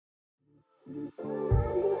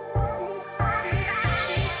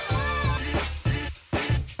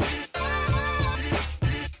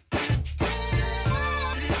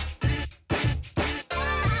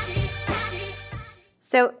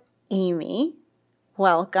So, Amy,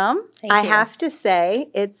 welcome. Thank I you. have to say,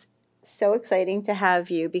 it's so exciting to have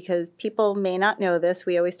you because people may not know this.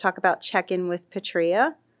 We always talk about check-in with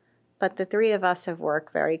PaTria, but the three of us have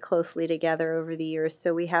worked very closely together over the years,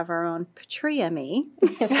 so we have our own PaTria me. We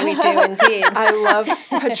do indeed. I love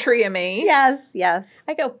PaTria me. Yes, yes.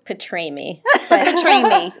 I go Patray me, PaTria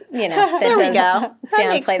me. you know, that There we does go. That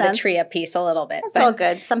makes downplay the sense. Tria piece a little bit. It's all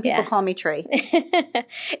good. Some people yeah. call me Tree.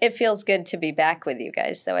 It feels good to be back with you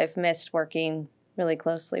guys, though. I've missed working really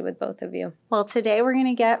closely with both of you. Well, today we're going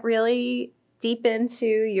to get really deep into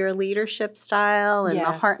your leadership style and the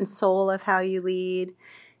Yes. heart and soul of how you lead.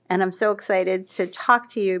 And I'm so excited to talk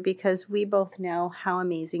to you because we both know how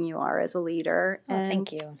amazing you are as a leader. Oh, And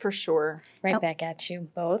thank you. For sure. Right back at you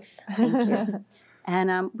both. Thank you.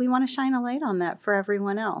 And we want to shine a light on that for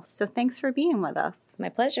everyone else. So thanks for being with us. My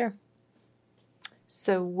pleasure.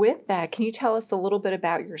 So with that, can you tell us a little bit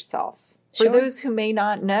about yourself? Sure. For those who may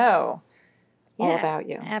not know all about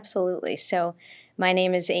you. Absolutely. So my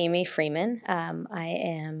name is Amy Freeman. I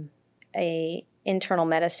am a internal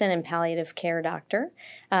medicine and palliative care doctor,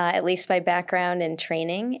 at least by background and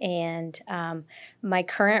training. And my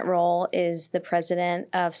current role is the president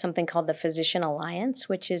of something called the Physician Alliance,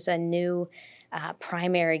 which is a new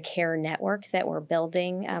primary care network that we're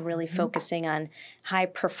building, really focusing on high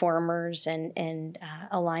performers and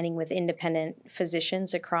aligning with independent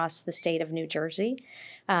physicians across the state of New Jersey.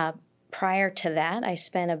 Prior to that, I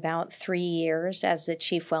spent about 3 years as the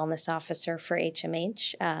Chief Wellness Officer for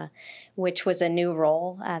HMH, which was a new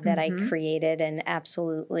role that I created and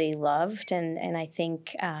absolutely loved. And I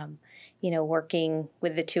think, working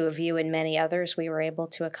with the two of you and many others, we were able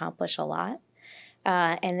to accomplish a lot.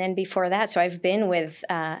 And then before that, so I've been with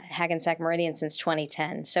Hackensack Meridian since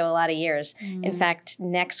 2010, so a lot of years. In fact,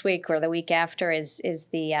 next week or the week after is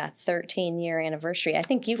the 13-year anniversary. I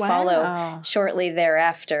think you follow shortly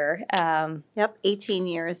thereafter. Yep, 18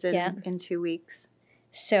 years in 2 weeks.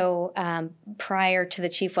 So prior to the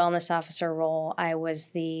Chief Wellness Officer role, I was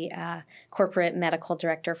the Corporate Medical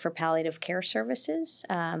Director for Palliative Care Services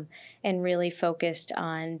and really focused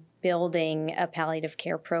on building a palliative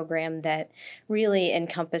care program that really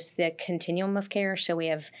encompassed the continuum of care. So we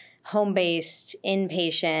have home-based,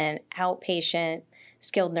 inpatient, outpatient,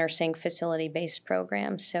 skilled nursing, facility-based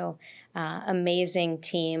programs. So amazing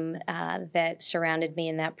team that surrounded me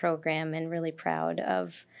in that program and really proud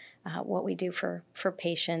of what we do for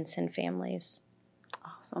patients and families.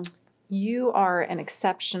 Awesome. You are an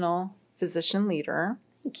exceptional physician leader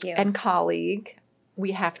Thank you. and colleague,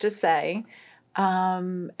 we have to say.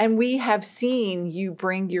 And we have seen you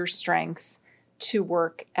bring your strengths to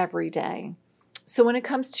work every day. So when it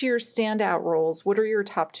comes to your standout roles, what are your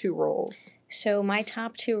top 2 roles? So my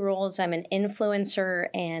top 2 roles, I'm an influencer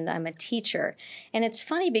and I'm a teacher. And it's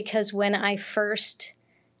funny because when I first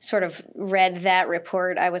sort of read that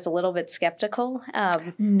report, I was a little bit skeptical.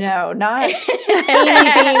 No, not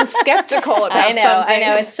Amy being skeptical about something. I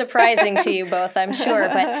know. It's surprising to you both, I'm sure.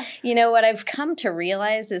 But, what I've come to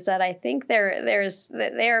realize is that I think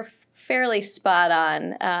they're fairly spot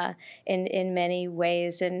on in many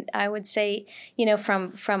ways. And I would say,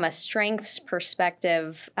 from a strengths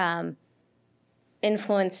perspective,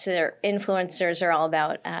 influencers are all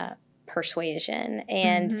about persuasion.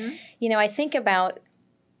 And, I think about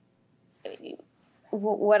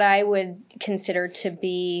what I would consider to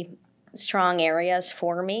be strong areas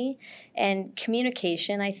for me. And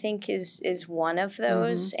communication, I think, is one of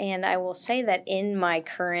those. And I will say that in my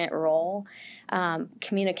current role,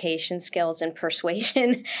 communication skills and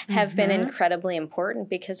persuasion have been incredibly important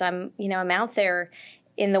because I'm out there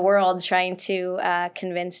in the world trying to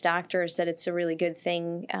convince doctors that it's a really good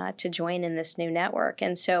thing to join in this new network.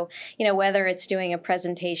 And so, whether it's doing a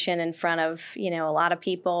presentation in front of, a lot of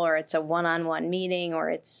people, or it's a one-on-one meeting, or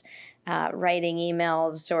it's writing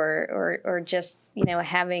emails, or just,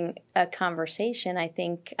 having a conversation, I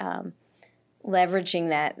think leveraging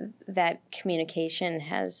that communication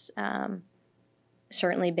has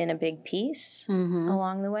certainly been a big piece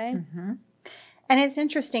along the way. And it's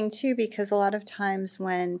interesting, too, because a lot of times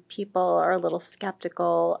when people are a little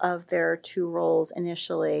skeptical of their 2 roles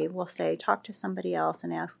initially, we'll say, talk to somebody else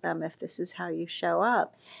and ask them if this is how you show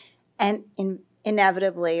up. And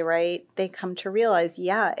inevitably, right, they come to realize,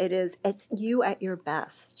 it's you at your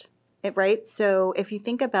best, right? So if you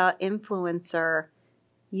think about influencer,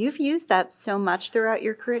 you've used that so much throughout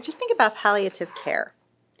your career. Just think about palliative care.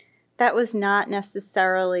 That was not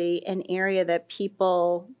necessarily an area that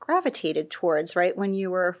people gravitated towards, right? When you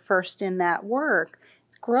were first in that work,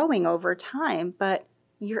 it's growing over time, but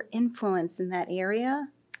your influence in that area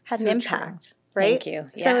had an impact. right? Thank you.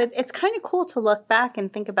 So Yeah. it's kind of cool to look back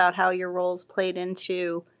and think about how your roles played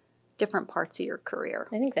into different parts of your career.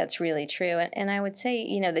 I think that's really true. And I would say,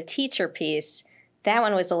 the teacher piece, that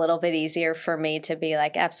one was a little bit easier for me to be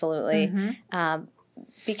like, absolutely.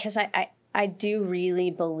 Because I do really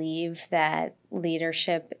believe that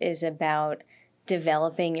leadership is about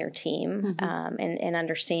developing your team and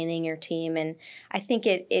understanding your team. And I think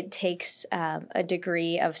it takes a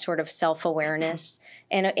degree of sort of self-awareness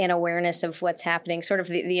and awareness of what's happening, sort of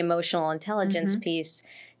the emotional intelligence piece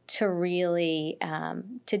to really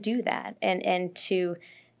to do that and to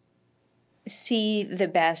see the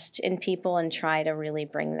best in people and try to really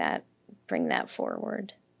bring that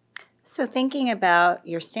forward. So thinking about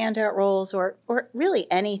your standout roles or really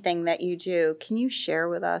anything that you do, can you share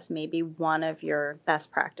with us maybe one of your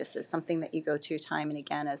best practices, something that you go to time and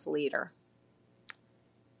again as a leader?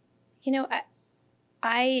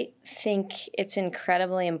 I think it's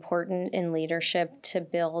incredibly important in leadership to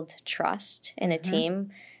build trust in a team.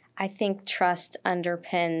 I think trust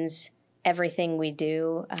underpins everything we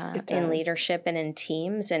do in leadership and in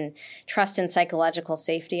teams, and trust and psychological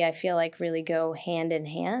safety I feel like really go hand in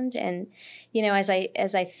hand. And as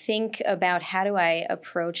I think about how do I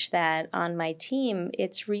approach that on my team,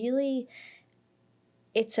 it's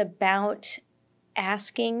about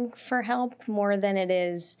asking for help more than it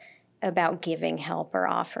is about giving help or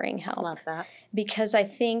offering help. Love that. Because I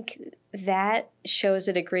think that shows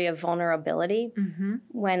a degree of vulnerability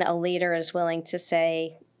when a leader is willing to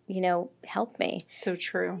say, help me. So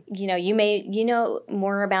true. You may,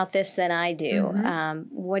 more about this than I do.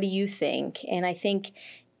 What do you think? And I think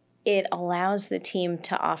it allows the team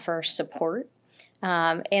to offer support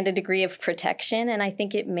and a degree of protection. And I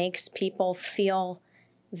think it makes people feel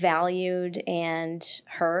valued and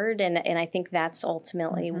heard. And I think that's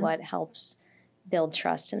ultimately what helps build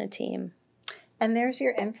trust in a team. And there's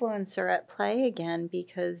your influencer at play again,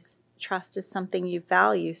 because trust is something you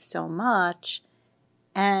value so much.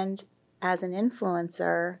 And as an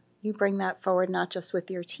influencer, you bring that forward not just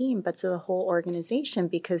with your team, but to the whole organization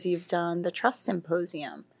because you've done the Trust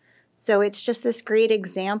Symposium. So it's just this great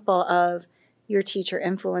example of your teacher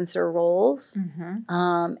influencer roles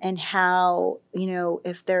and how,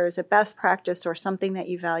 if there's a best practice or something that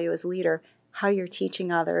you value as a leader, how you're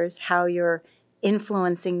teaching others, how you're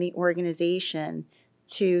influencing the organization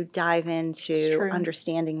to dive into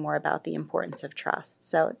understanding more about the importance of trust.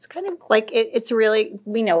 So it's kind of like it's really,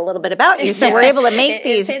 we know a little bit about you, so we're able to make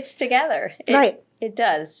these. It fits together. It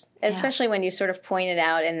does, especially when you sort of point it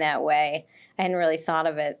out in that way. I hadn't really thought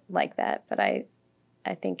of it like that, but I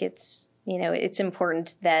think it's, it's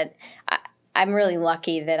important that I'm really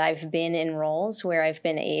lucky that I've been in roles where I've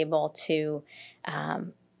been able to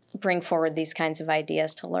bring forward these kinds of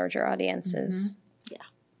ideas to larger audiences.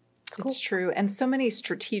 Cool. It's true. And so many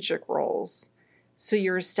strategic roles. So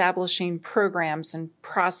you're establishing programs and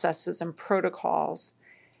processes and protocols.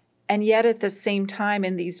 And yet at the same time,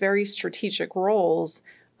 in these very strategic roles,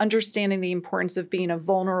 understanding the importance of being a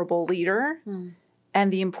vulnerable leader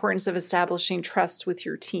and the importance of establishing trust with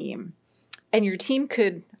your team. And your team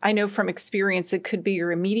could, I know from experience, it could be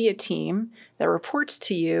your immediate team that reports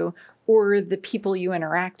to you or the people you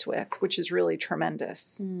interact with, which is really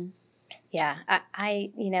tremendous. Yeah, I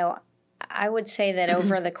would say that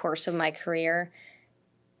over the course of my career,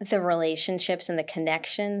 the relationships and the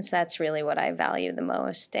connections, that's really what I value the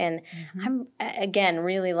most. And I'm, again,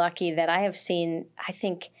 really lucky that I have seen, I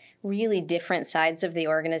think, really different sides of the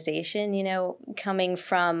organization, coming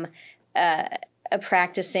from a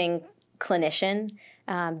practicing clinician,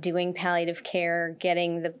 doing palliative care,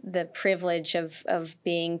 getting the privilege of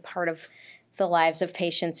being part of the lives of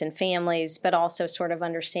patients and families, but also sort of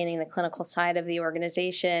understanding the clinical side of the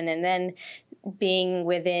organization, and then being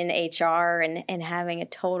within HR and having a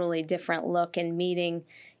totally different look and meeting,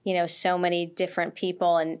 so many different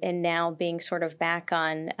people, and now being sort of back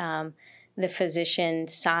on the physician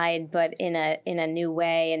side, but in a new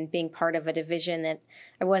way, and being part of a division that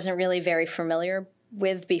I wasn't really very familiar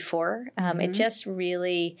with before. It just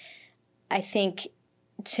really, I think,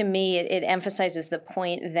 to me, it emphasizes the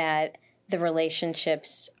point that the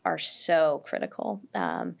relationships are so critical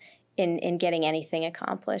in getting anything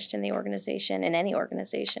accomplished in the organization, in any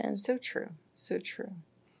organization. So true. So true.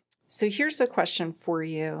 So here's a question for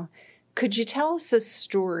you. Could you tell us a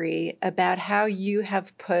story about how you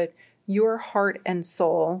have put your heart and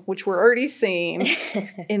soul, which we're already seeing,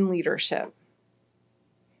 in leadership?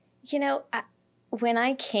 When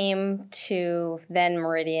I came to then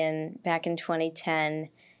Meridian back in 2010,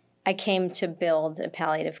 I came to build a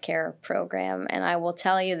palliative care program. And I will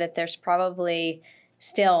tell you that there's probably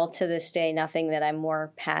still to this day nothing that I'm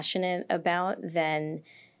more passionate about than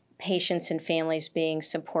patients and families being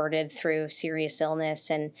supported through serious illness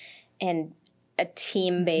and a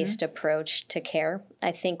team-based approach to care.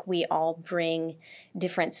 I think we all bring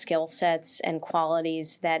different skill sets and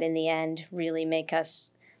qualities that in the end really make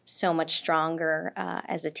us so much stronger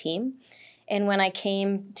as a team. And when I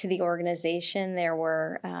came to the organization, there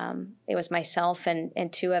were, it was myself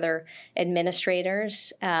and two other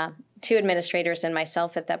administrators, two administrators and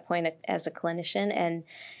myself at that point as a clinician. And,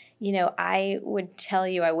 you know, I will tell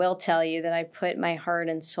you that I put my heart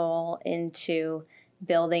and soul into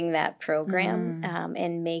building that program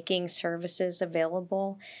and making services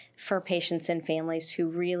available for patients and families who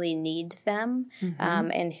really need them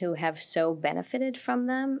and who have so benefited from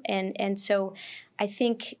them. And so I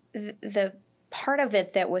think the part of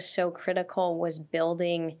it that was so critical was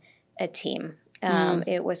building a team.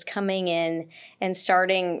 It was coming in and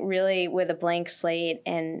starting really with a blank slate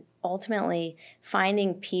and ultimately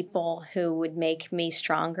finding people who would make me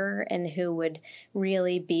stronger and who would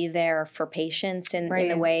really be there for patients in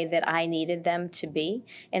the way that I needed them to be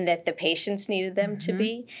and that the patients needed them to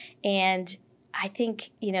be. And I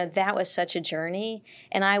think, you know, that was such a journey.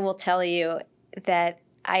 And I will tell you that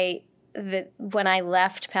when I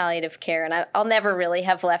left palliative care, and I'll never really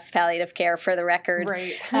have left palliative care for the record,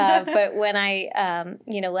 but when I,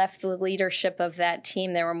 left the leadership of that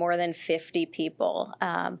team, there were more than 50 people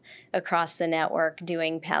across the network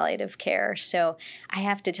doing palliative care. So I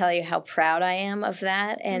have to tell you how proud I am of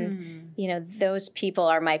that. And, you know, those people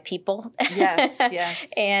are my people. Yes.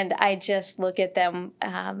 And I just look at them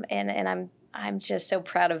and I'm just so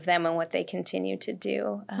proud of them and what they continue to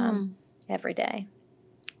do every day.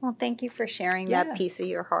 Well, thank you for sharing that piece of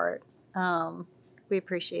your heart. We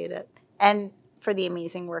appreciate it. And for the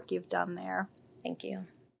amazing work you've done there. Thank you.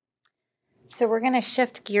 So we're going to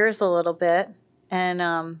shift gears a little bit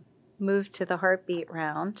and move to the heartbeat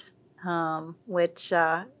round, which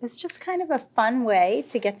is just kind of a fun way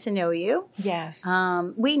to get to know you. Yes.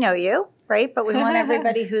 We know you, right? But we want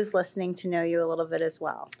everybody who's listening to know you a little bit as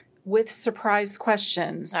well. With surprise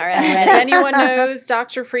questions. All right. And if anyone knows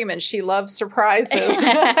Dr. Freeman, she loves surprises.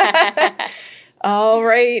 All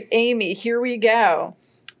right, Amy, here we go.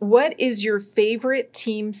 What is your favorite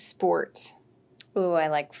team sport? Ooh, I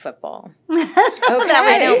like football. Okay.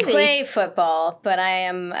 I don't play football, but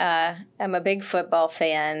I'm a big football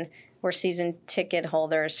fan. We're season ticket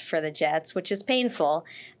holders for the Jets, which is painful,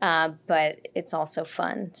 but it's also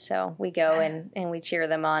fun. So we go and we cheer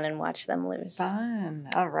them on and watch them lose. Fun.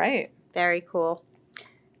 All right. Very cool.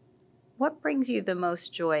 What brings you the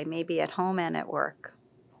most joy, maybe at home and at work?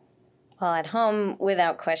 Well, at home,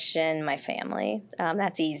 without question, my family.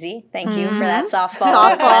 That's easy. Thank you for that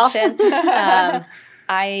softball question.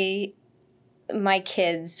 My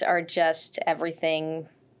kids are just everything.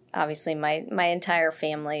 Obviously, my entire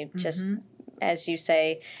family just, as you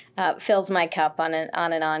say, fills my cup on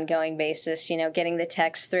an ongoing basis. You know, getting the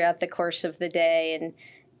texts throughout the course of the day, and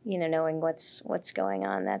you know, knowing what's going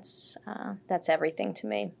on. That's everything to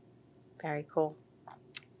me. Very cool.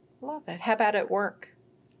 Love it. How about at work?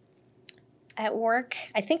 At work,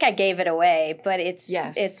 I think I gave it away, but it's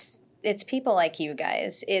people like you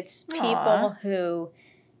guys. It's people who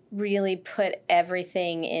really put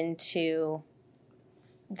everything into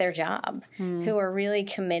their job, who are really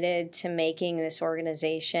committed to making this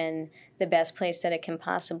organization the best place that it can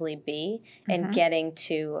possibly be, and getting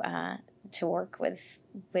to work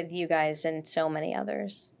with you guys and so many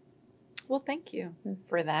others. Well, thank you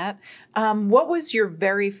for that. What was your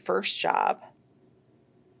very first job?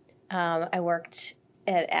 I worked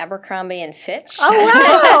at Abercrombie and Fitch. Oh,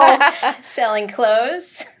 wow. Selling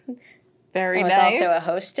clothes. Very nice. I was nice. also a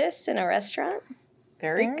hostess in a restaurant.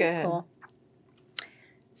 Very good. Cool.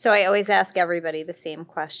 So I always ask everybody the same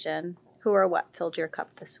question. Who or what filled your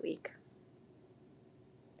cup this week?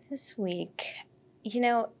 This week, you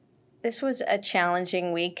know, this was a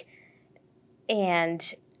challenging week.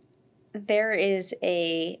 And there is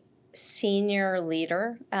a senior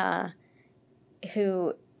leader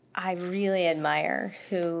who I really admire,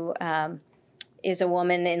 who is a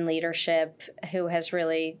woman in leadership, who has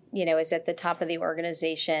really, you know, is at the top of the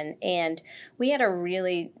organization. And we had a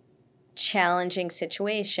really challenging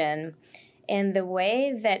situation. And the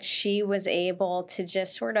way that she was able to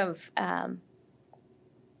just sort of,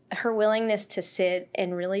 her willingness to sit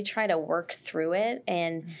and really try to work through it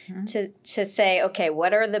and to say, okay,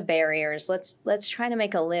 what are the barriers? Let's try to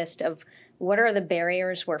make a list of what are the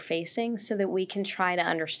barriers we're facing so that we can try to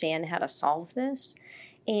understand how to solve this.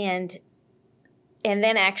 And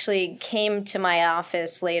then actually came to my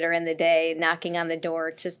office later in the day, knocking on the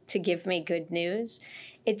door to give me good news.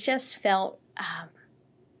 It just felt,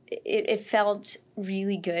 it felt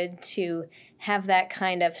really good to have that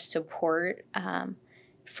kind of support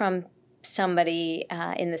from somebody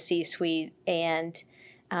in the C-suite, and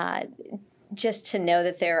just to know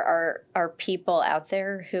that there are people out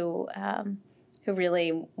there who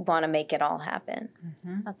really want to make it all happen.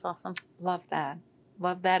 Mm-hmm. That's awesome. Love that.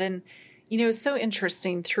 Love that. And, it's so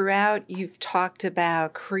interesting. Throughout, you've talked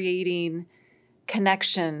about creating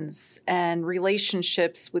connections and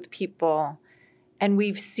relationships with people. And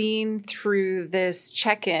we've seen through this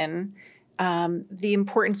check-in the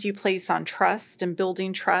importance you place on trust and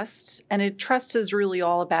building trust. And trust is really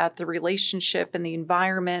all about the relationship and the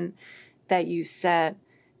environment that you set.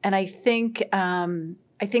 And I think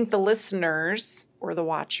the listeners or the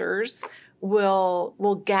watchers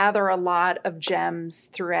will gather a lot of gems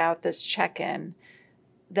throughout this check-in,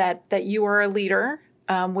 that you are a leader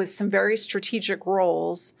with some very strategic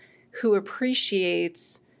roles who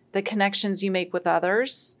appreciates the connections you make with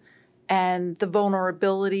others and the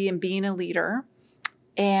vulnerability in being a leader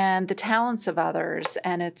and the talents of others.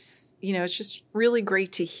 And it's just really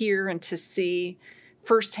great to hear and to see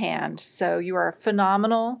firsthand. So you are a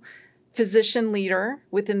phenomenal physician leader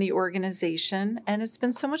within the organization, and it's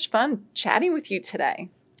been so much fun chatting with you today.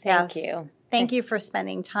 Thank you. Thank you for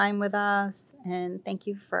spending time with us, and thank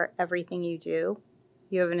you for everything you do.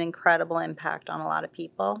 You have an incredible impact on a lot of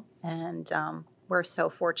people, and we're so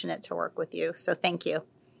fortunate to work with you. So thank you.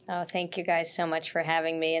 Oh, thank you guys so much for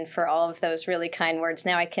having me and for all of those really kind words.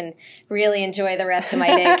 Now I can really enjoy the rest of my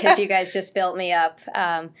day because you guys just built me up.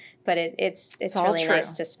 But it's really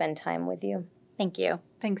nice to spend time with you. Thank you.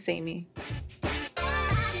 Thanks, Amy.